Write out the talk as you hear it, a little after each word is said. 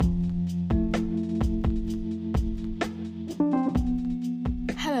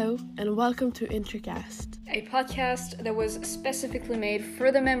and welcome to Intercast, a podcast that was specifically made for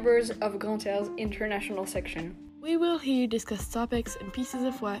the members of Grand Air's international section. We will here discuss topics and pieces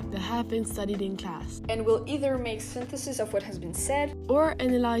of work that have been studied in class, And we'll either make synthesis of what has been said, or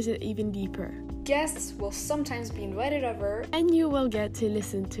analyze it even deeper. Guests will sometimes be invited over, And you will get to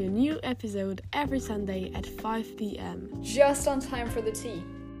listen to a new episode every Sunday at 5 p.m. just on time for the tea.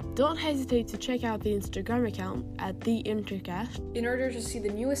 Don't hesitate to check out the Instagram account at the Intercast. In order to see the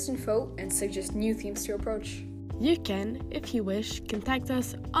newest info and suggest new themes to approach. You can, if you wish, contact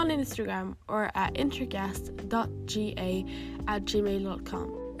us on Instagram or at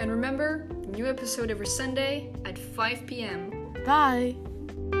intercast.ga@gmail.com. And remember, new episode every Sunday at 5 p.m. Bye!